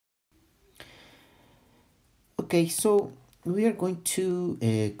Okay, so we are going to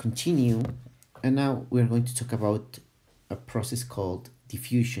continue, and now we are going to talk about a process called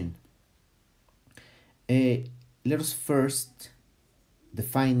diffusion. Uh, Let us first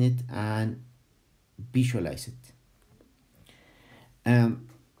define it and visualize it. Um,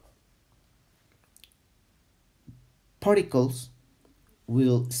 Particles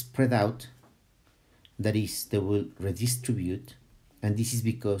will spread out, that is, they will redistribute, and this is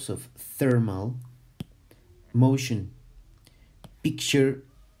because of thermal motion. Picture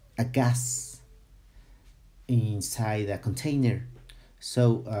a gas inside a container.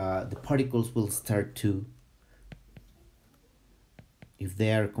 So the particles will start to, if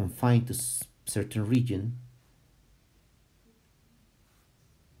they are confined to certain region,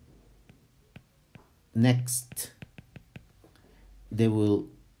 next they will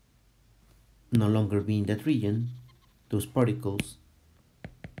no longer be in that region. Those particles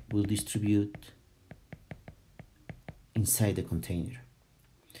will distribute inside the container.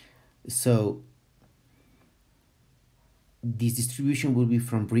 So this distribution will be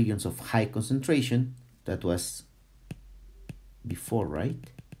from regions of high concentration, that was before,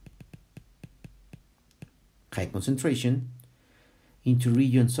 right? High concentration, into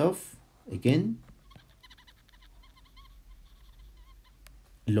regions of, again,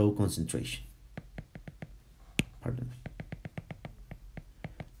 low concentration. Pardon me.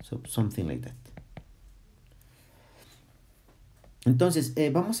 So something like that. Entonces,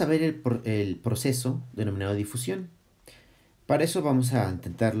 vamos a ver el proceso denominado difusión. Para eso vamos a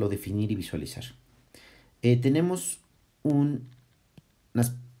intentarlo definir y visualizar. Tenemos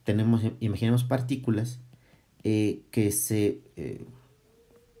imaginemos partículas que se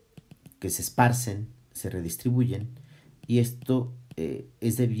esparcen, se redistribuyen, y esto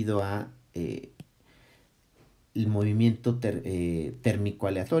es debido a el movimiento térmico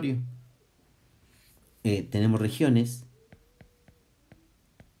aleatorio. Tenemos regiones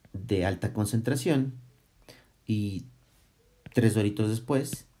de alta concentración y 3 doritos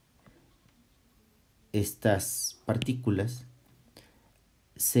después estas partículas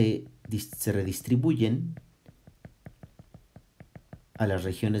se redistribuyen a las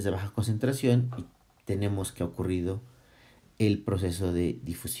regiones de baja concentración y tenemos que ha ocurrido el proceso de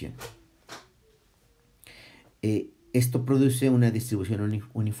difusión. Esto produce una distribución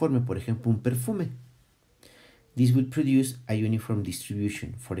uniforme, por ejemplo, un perfume. This will produce a uniform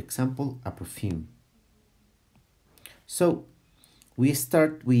distribution, for example, a perfume. So, we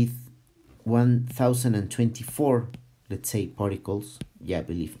start with 1024, let's say, particles. Yeah,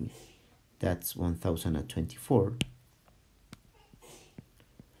 believe me, that's 1024.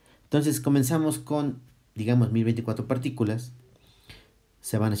 Entonces, comenzamos con, digamos, 1024 partículas.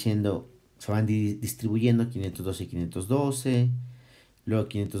 Se van distribuyendo 512 y 512, luego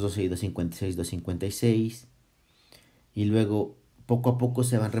 512 y 256, 256, y luego poco a poco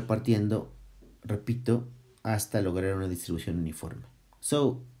se van repartiendo, repito, hasta lograr una distribución uniforme.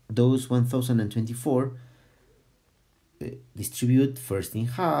 So, those 1024 distribute first in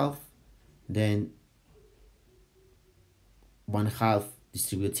half, then one half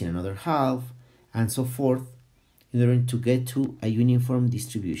distributes in another half, and so forth, in order to get to a uniform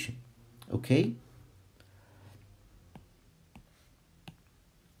distribution. Okay?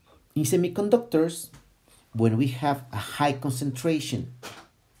 In semiconductors, when we have a high concentration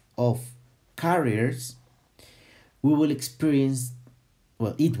of carriers, we will experience,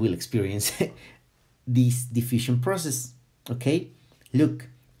 well, it will experience this diffusion process. Okay? Look,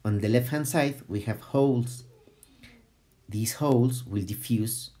 on the left hand side, we have holes. These holes will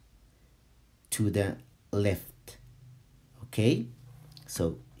diffuse to the left. Okay?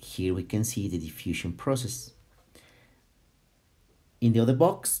 So here we can see the diffusion process. In the other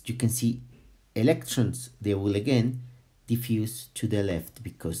box, you can see electrons. They will again diffuse to the left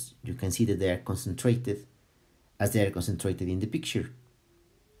because you can see that they are concentrated as they are concentrated in the picture.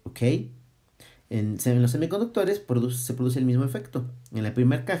 Okay? En los semiconductores se produce el mismo efecto. En la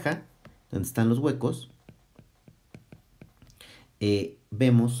primera caja, donde están los huecos,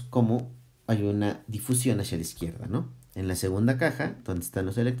 vemos cómo hay una difusión hacia la izquierda, ¿no? En la segunda caja, donde están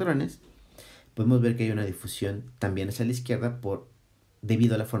los electrones, podemos ver que hay una difusión también hacia la izquierda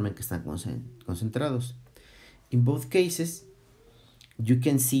debido a la forma en que están concentrados. In both cases, you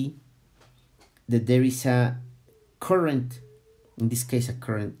can see that there is a current, in this case a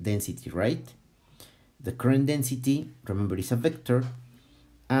current density, right? The current density, remember, is a vector,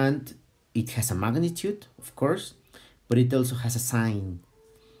 and it has a magnitude, of course, but it also has a sign.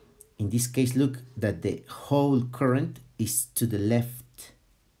 In this case, look that the whole current is to the left.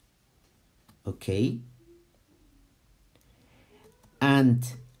 Okay? And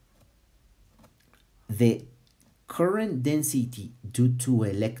the current density due to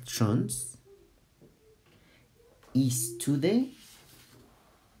electrons is to the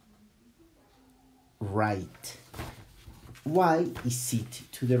right. Why is it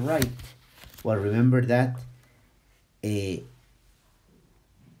to the right? Well, remember that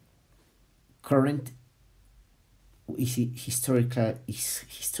current is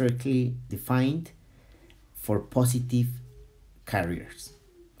historically defined for positive carriers.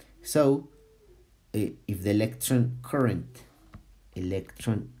 So if the electron current is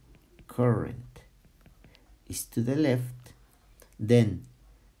to the left, then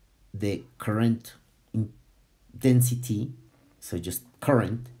the current density, so just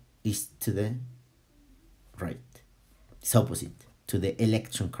current, is to the right. It's opposite to the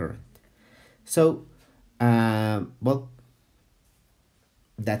electron current. So well,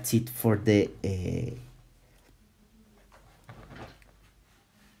 that's it for the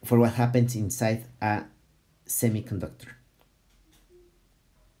for what happens inside a semiconductor.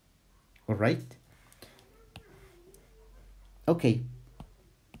 All right. Okay.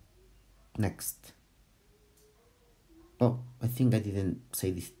 Next. Oh, I think I didn't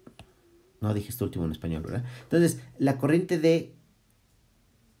say this. No dije esto último en español, ¿verdad? Entonces, la corriente de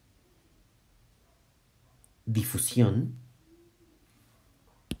difusión,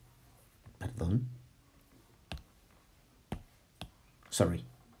 perdón, sorry,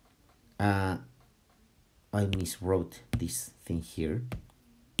 I miswrote this thing here.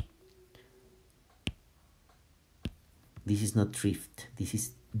 This is not drift, this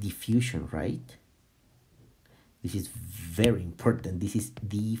is diffusion, right? This is very important, this is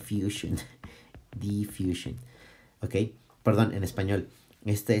diffusion. Diffusion. Ok, perdón, en español.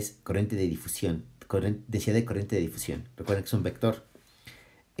 Esta es corriente de difusión. Decía de corriente de difusión. Recuerden que es un vector.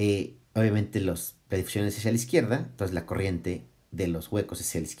 Obviamente la difusión es hacia la izquierda, entonces la corriente de los huecos es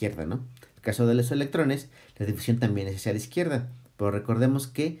hacia la izquierda, ¿no? En el caso de los electrones, la difusión también es hacia la izquierda. Pero recordemos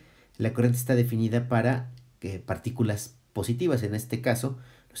que la corriente está definida para partículas positivas. En este caso,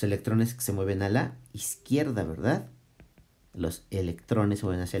 los electrones se mueven a la izquierda, ¿verdad? Los electrones se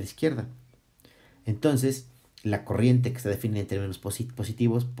mueven hacia la izquierda. Entonces, la corriente que está definida en términos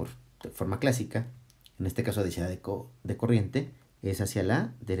positivos de forma clásica, en este caso densidad de corriente, es hacia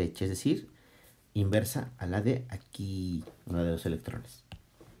la derecha, es decir, inversa a la de aquí, una de los electrones.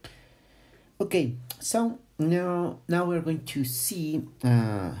 Okay, so now we're going to see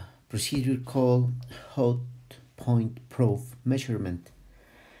a procedure called hot point probe measurement.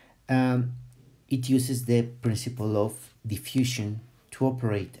 It uses the principle of diffusion to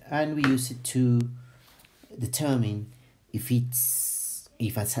operate, and we use it to determine if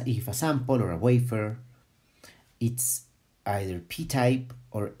a sample or a wafer, it's either p-type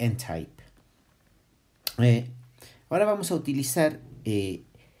or n-type. Ahora vamos a utilizar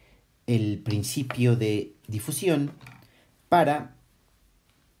el principio de difusión para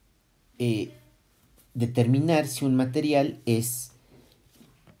determinar si un material es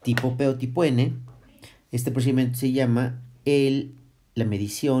tipo P o tipo N. Este procedimiento se llama la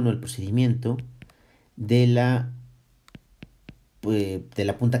medición o el procedimiento de la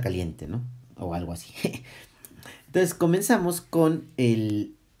punta caliente, ¿no? O algo así. Entonces comenzamos con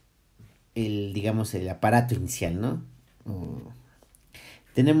digamos, el aparato inicial, ¿no?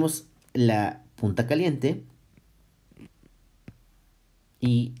 Tenemos la punta caliente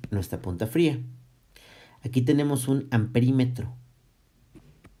y nuestra punta fría. Aquí tenemos un amperímetro.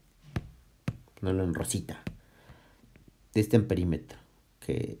 Ponerlo en rosita. De este amperímetro.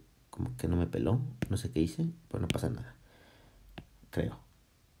 Que como que no me peló. No sé qué hice. Pues no pasa nada. Creo.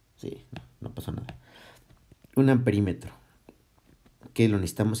 Sí, no pasó nada. Un amperímetro. Que lo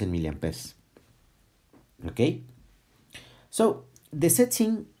necesitamos en miliamperes. ¿Ok? So, the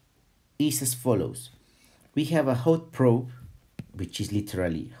setting is as follows. We have a hot probe, which is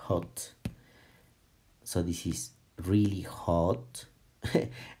literally hot. So this is really hot.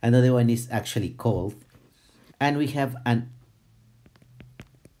 Another one is actually cold. And we have an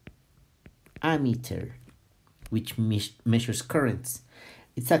ammeter, which measures currents.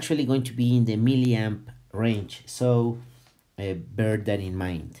 It's actually going to be in the milliamp range, so bear that in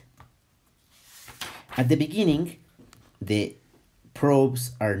mind. At the beginning, the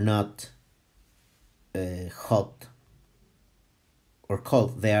probes are not hot or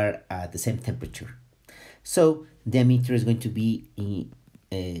cold, they are at the same temperature. So the ammeter is going to be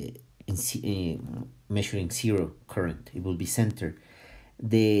measuring zero current. It will be centered.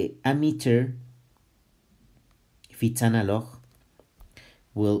 The ammeter, if it's analog,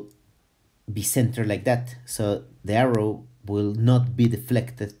 will be centered like that. So the arrow will not be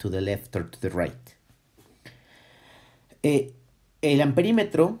deflected to the left or to the right. El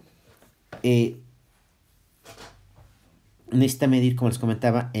amperímetro necesita medir, como les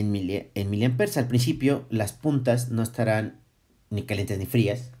comentaba, en miliamperes. Al principio las puntas no estarán ni calientes ni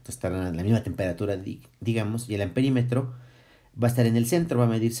frías, estarán a la misma temperatura, digamos, y el amperímetro va a estar en el centro, va a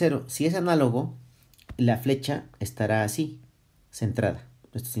medir 0. Si es análogo, la flecha estará así, centrada.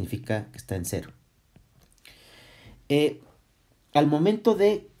 Esto significa que está en 0. Al momento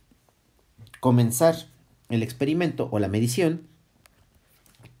de comenzar el experimento o la medición,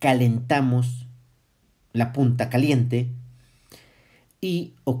 calentamos la punta caliente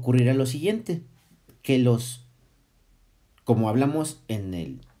y ocurrirá lo siguiente, que como hablamos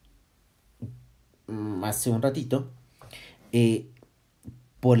hace un ratito,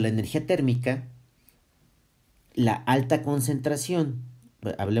 por la energía térmica, la alta concentración,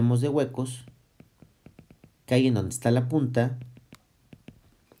 hablemos de huecos, que hay en donde está la punta,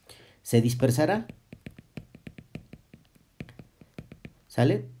 se dispersará.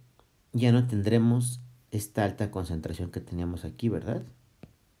 ¿Sale? Ya no tendremos esta alta concentración que teníamos aquí, ¿verdad?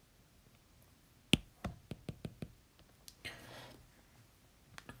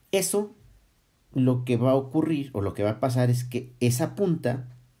 Eso, lo que va a ocurrir o lo que va a pasar es que esa punta,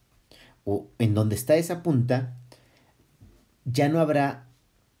 o en donde está esa punta, ya no habrá,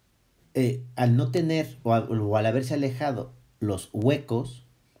 al no tener o al haberse alejado los huecos,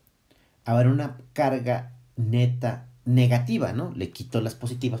 habrá una carga neta negativa, ¿no? Le quito las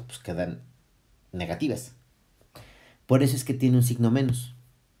positivas, pues quedan negativas. Por eso es que tiene un signo menos.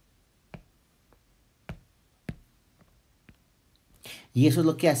 Y eso es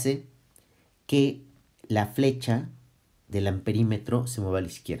lo que hace que la flecha del amperímetro se mueva a la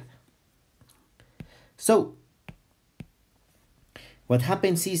izquierda. So, what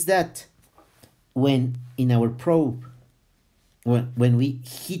happens is that when in our probe, when we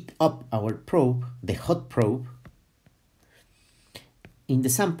heat up our probe, the hot probe, in the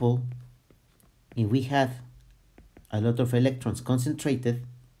sample, if we have a lot of electrons concentrated,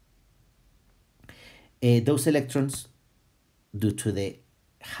 those electrons, due to the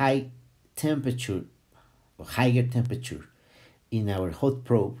high temperature or higher temperature in our hot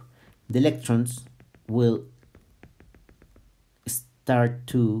probe, the electrons will start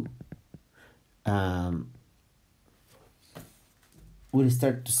to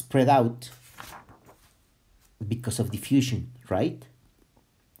spread out because of diffusion, right?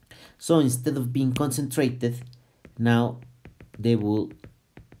 So instead of being concentrated, now they will,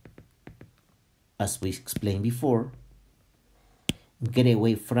 as we explained before, get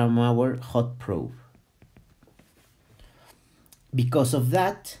away from our hot probe. Because of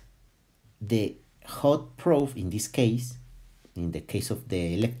that, the hot probe, in this case, in the case of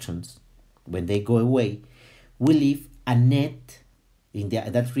the electrons, when they go away, we leave a net, in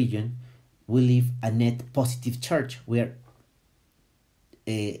that region, we leave a net positive charge. We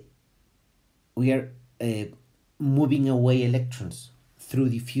are moving away electrons through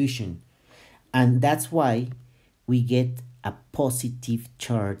diffusion. And that's why we get a positive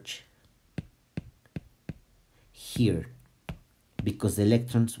charge here, because the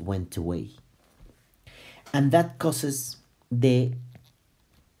electrons went away. And that causes the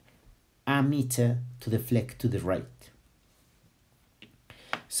ammeter to deflect to the right.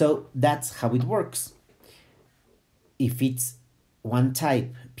 So that's how it works. If it's one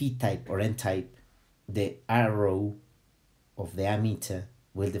type, P-type or N-type, the arrow of the ammeter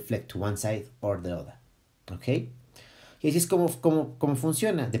will deflect to one side or the other. ¿Ok? Y así es como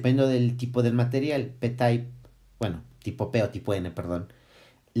funciona, dependiendo del tipo del material, P-type, bueno, tipo P o tipo N, perdón.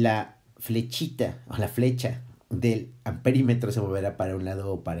 La flechita o la flecha del amperímetro se moverá para un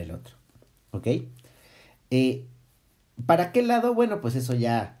lado o para el otro. ¿Ok? ¿Para qué lado? Bueno, pues eso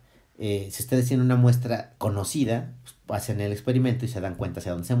ya, si ustedes tienen una muestra conocida, pues hacen el experimento y se dan cuenta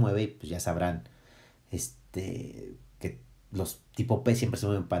hacia dónde se mueve y pues ya sabrán que los tipo P siempre se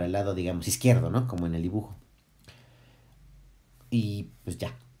mueven para el lado, digamos, izquierdo, ¿no? Como en el dibujo. Y pues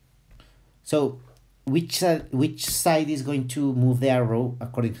ya. So, which side is going to move the arrow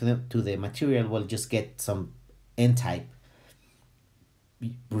according to the material? We'll just get some N-type.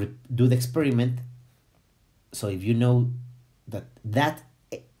 Do the experiment. So if you know that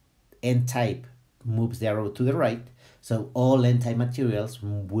N-type moves the arrow to the right, so all N-type materials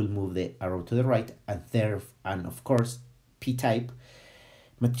will move the arrow to the right, and of course P-type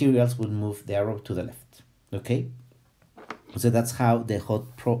materials will move the arrow to the left. Okay, so that's how the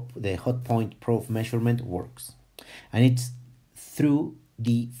hot point probe measurement works, and it's through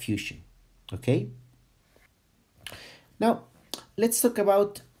diffusion. Okay, now let's talk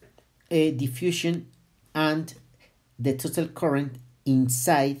about diffusion and the total current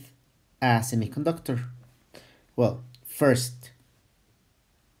inside a semiconductor. Well, first,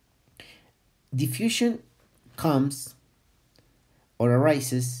 diffusion comes or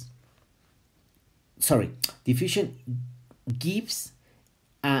arises, sorry, diffusion gives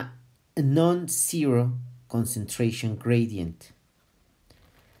a non-zero concentration gradient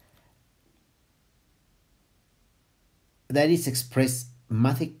that is expressed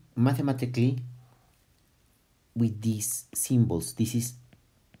mathematically with these symbols. This is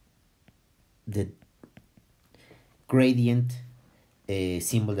the gradient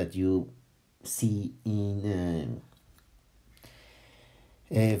symbol that you see in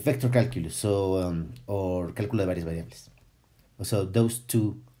vector calculus, so or cálculo de varias variables. So those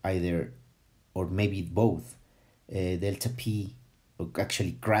two, either or maybe both, delta p, or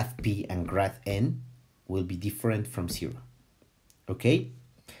actually grad p and grad n, will be different from zero. Okay.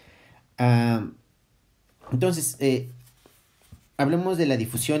 Entonces, hablemos de la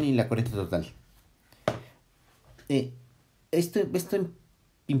difusión y la corriente total. Esto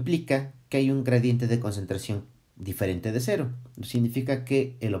implica que hay un gradiente de concentración diferente de cero. Significa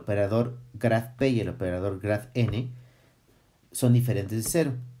que el operador grad P y el operador grad N son diferentes de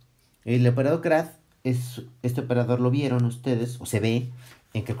cero. El operador grad, este operador lo vieron ustedes, o se ve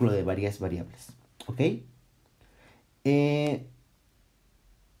en cálculo de varias variables. ¿Ok?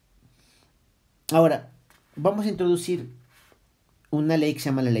 Ahora, vamos a introducir una ley que se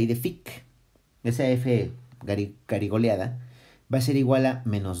llama la ley de Fick. Esa F garigoleada va a ser igual a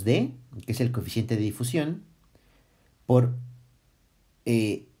menos D, que es el coeficiente de difusión, por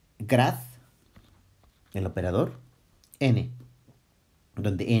grad, el operador, N,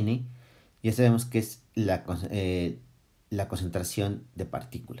 donde N ya sabemos que es la concentración de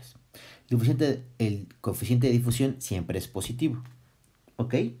partículas. El coeficiente de difusión siempre es positivo.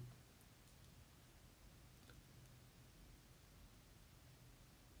 ¿Ok?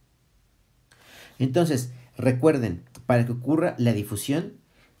 Entonces, recuerden, para que ocurra la difusión,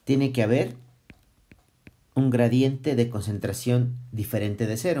 tiene que haber un gradiente de concentración diferente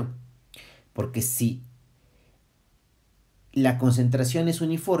de cero. Porque si la concentración es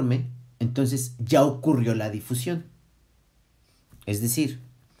uniforme, entonces ya ocurrió la difusión. Es decir,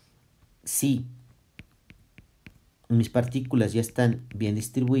 si mis partículas ya están bien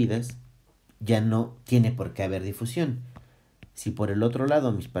distribuidas, ya no tiene por qué haber difusión. Si por el otro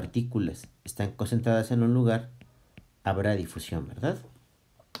lado mis partículas están concentradas en un lugar, habrá difusión, ¿verdad?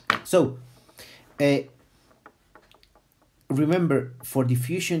 So, remember, for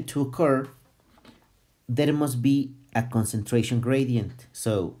diffusion to occur, there must be a concentration gradient.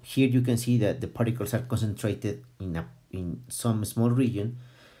 So here you can see that the particles are concentrated in some small region,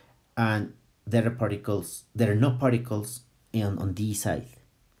 and there are no particles on this side,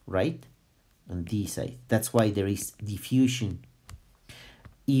 right? On this side. That's why there is diffusion.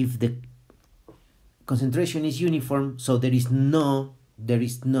 If the concentration is uniform, so there is no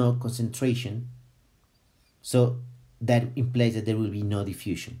concentration, so that implies that there will be no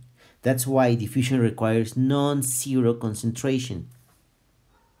diffusion. That's why diffusion requires non-zero concentration.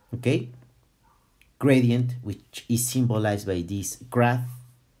 Okay? Gradient, which is symbolized by this graph,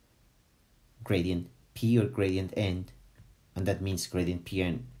 gradient P or gradient N, and that means gradient P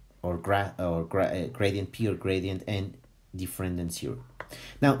and gradient P or gradient N different than zero.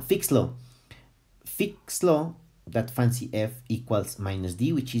 Now, Fick's law. Fick's law, that fancy F equals minus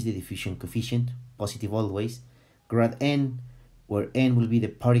D, which is the diffusion coefficient, positive always, grad N, where N will be the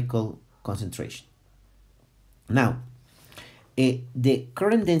particle concentration. Now, the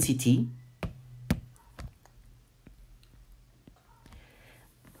current density,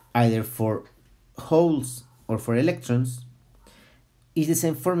 either for holes or for electrons, is the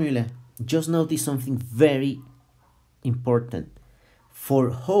same formula. Just notice something very important. For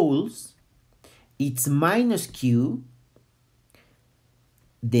holes, it's minus Q,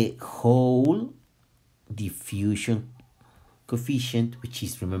 the whole diffusion coefficient, which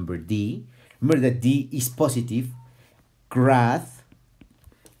is, remember, D. Remember that D is positive, grad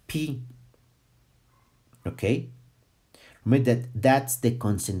P. Okay? Remember that that's the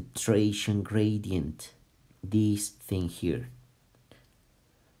concentration gradient, this thing here.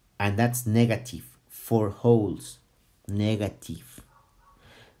 And that's negative for holes, negative.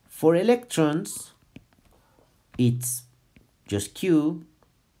 For electrons, it's just Q,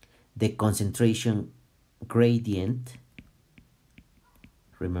 the concentration gradient,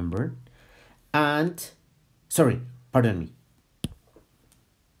 remember, and, sorry, pardon me,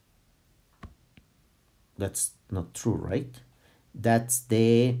 that's not true, right? That's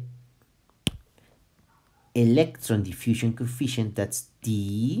the electron diffusion coefficient, that's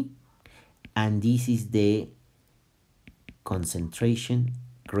D, and this is the concentration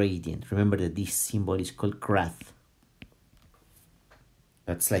gradient. Remember that this symbol is called graph.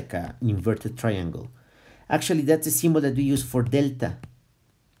 That's like an inverted triangle. Actually, that's the symbol that we use for delta,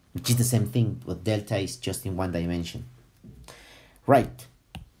 which is the same thing, but delta is just in one dimension. Right.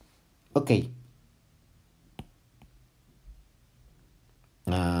 Okay.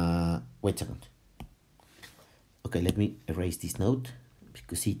 Wait a second. Okay, let me erase this note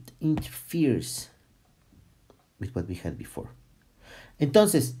because it interferes with what we had before.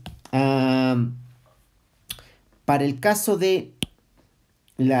 Entonces, para el caso de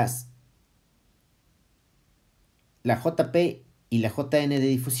la JP y la JN de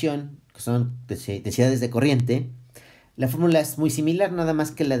difusión, que son densidades de corriente, la fórmula es muy similar, nada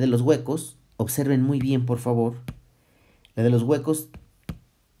más que la de los huecos. Observen muy bien, por favor. La de los huecos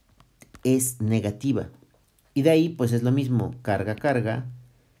es negativa. Y de ahí, pues es lo mismo, carga, carga.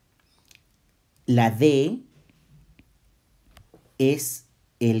 La D es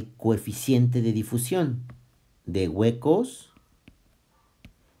el coeficiente de difusión de huecos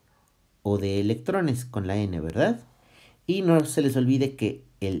o de electrones con la N, ¿verdad? Y no se les olvide que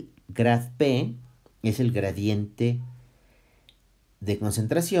el grad P es el gradiente de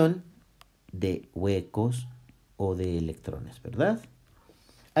concentración de huecos o de electrones, ¿verdad?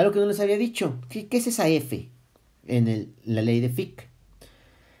 Algo que no les había dicho, ¿qué es esa F en la ley de Fick?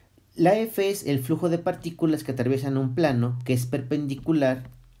 La F es el flujo de partículas que atraviesan un plano que es perpendicular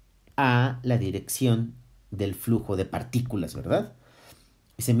a la dirección del flujo de partículas, ¿verdad?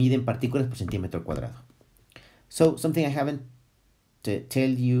 Y se mide en partículas por centímetro cuadrado. So, something I haven't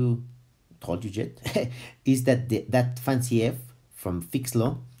told you yet is that that fancy F from Fick's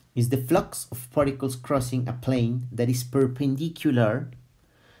law is the flux of particles crossing a plane that is perpendicular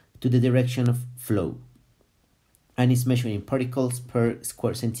to the direction of flow and is measured in particles per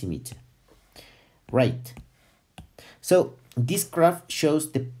square centimeter. Right. So this graph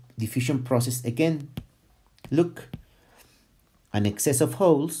shows the diffusion process again. Look, an excess of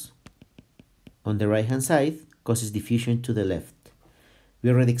holes on the right hand side causes diffusion to the left.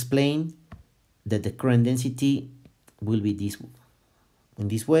 We already explained that the current density will be in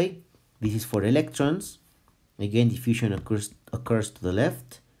this way. This is for electrons. Again, diffusion occurs to the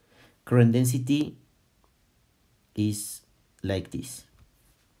left. Current density is like this.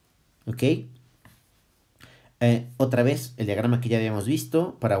 ¿Ok? Otra vez, el diagrama que ya habíamos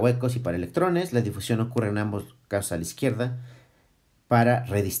visto, para huecos y para electrones, la difusión ocurre en ambos casos a la izquierda para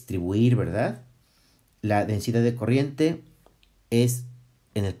redistribuir, ¿verdad? La densidad de corriente es,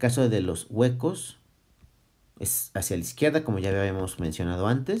 en el caso de los huecos, es hacia la izquierda, como ya habíamos mencionado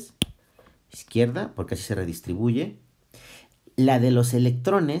antes. Izquierda, porque así se redistribuye. La de los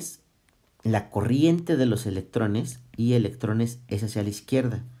electrones, la corriente de los electrones y electrones es hacia la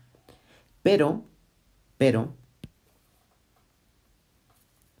izquierda. Pero,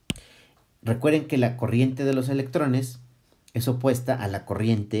 recuerden que la corriente de los electrones es opuesta a la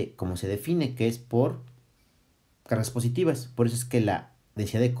corriente como se define, que es por cargas positivas. Por eso es que la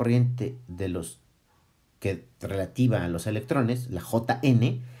densidad de corriente de los que relativa a los electrones, la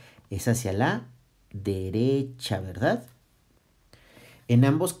JN, es hacia la derecha, ¿verdad? En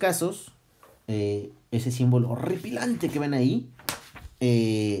ambos casos, ese símbolo horripilante que ven ahí,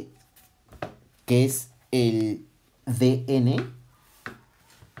 que es el DN,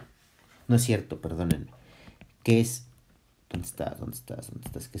 no es cierto, perdónenme, que es, ¿dónde estás?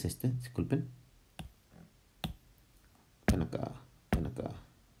 ¿Qué es este? Disculpen. Ven acá,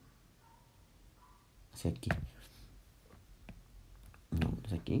 hacia aquí. No,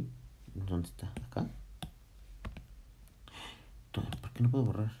 es aquí. ¿Dónde está? ¿Acá? ¿Por qué no puedo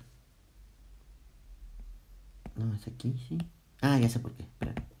borrar? No, es aquí, sí. Ah, ya sé por qué.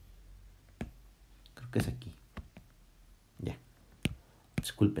 Espera. Creo que es aquí. Ya.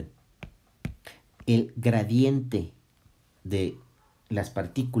 Disculpen. El gradiente de las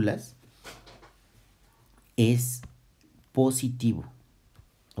partículas es positivo.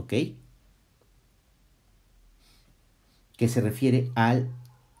 ¿Ok? Que se refiere a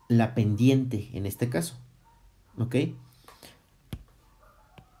la pendiente en este caso. ¿Ok?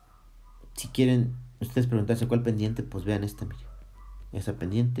 Si quieren ustedes preguntarse cuál pendiente, pues vean esta, miren. Esa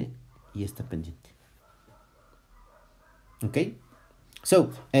pendiente y esta pendiente. ¿Ok?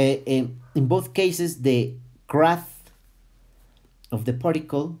 So, in both cases, the graph of the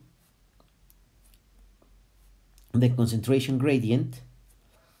particle, the concentration gradient,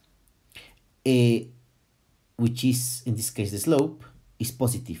 which is in this case the slope, is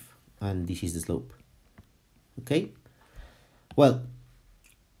positive, and this is the slope. Okay? Well,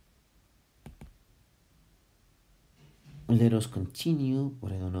 let us continue,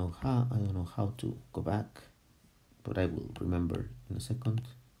 but I don't know how to go back, but I will remember in a second.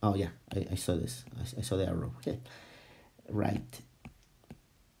 Oh yeah, I saw this. I saw the arrow. Okay. Right.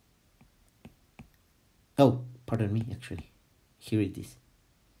 Oh, pardon me, actually. Here it is.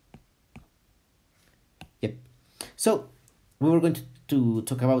 Yep. So we were going to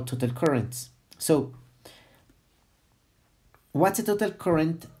talk about total currents. So what's a total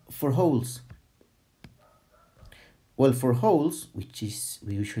current for holes? Well, for holes, which is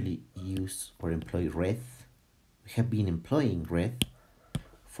we usually use or employ red, we have been employing red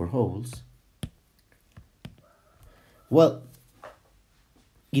for holes. Well,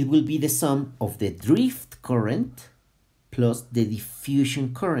 it will be the sum of the drift current plus the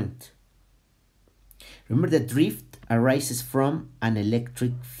diffusion current. Remember that drift arises from an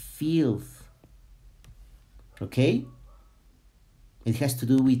electric field. Okay? It has to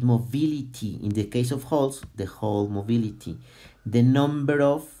do with mobility. In the case of holes, the hole mobility. The number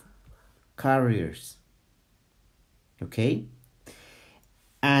of carriers. Okay?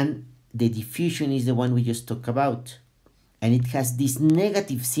 And the diffusion is the one we just talked about. And it has this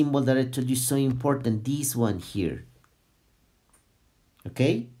negative symbol that I told you is so important. This one here.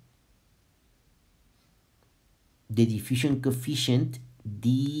 Okay? The diffusion coefficient,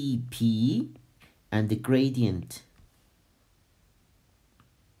 dP, and the gradient.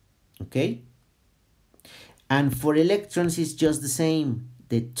 Okay? And for electrons, it's just the same.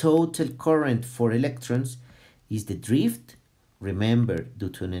 The total current for electrons is the drift, remember, due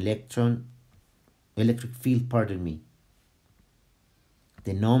to an electric field, pardon me.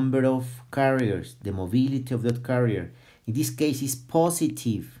 The number of carriers, the mobility of that carrier, in this case is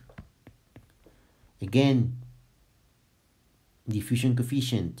positive. Again, diffusion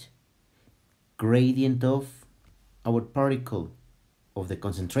coefficient, gradient of our particle, of the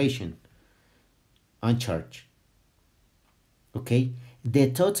concentration, and charge. Okay, the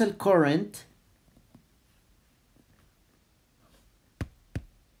total current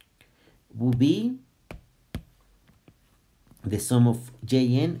will be the sum of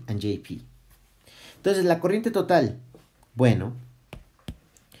Jn and Jp. Entonces, la corriente total, bueno,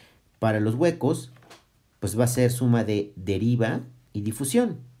 para los huecos, pues va a ser suma de deriva y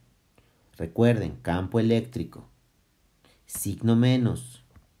difusión. Recuerden, campo eléctrico, signo menos.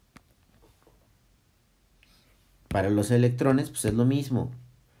 Para los electrones, pues es lo mismo.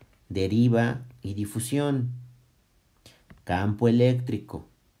 Deriva y difusión. Campo eléctrico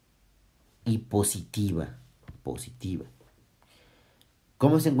y positiva. Positiva.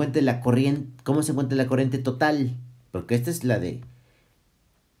 ¿Cómo se encuentra la corriente total? Porque esta es la de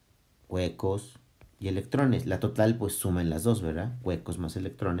huecos y electrones. La total pues suma en las dos, ¿verdad? Huecos más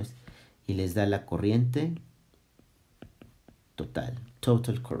electrones. Y les da la corriente total.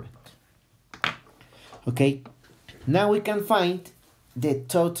 Total current. Okay. Now we can find the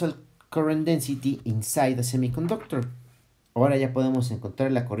total current density inside a semiconductor. Ahora ya podemos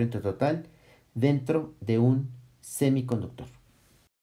encontrar la corriente total dentro de un semiconductor.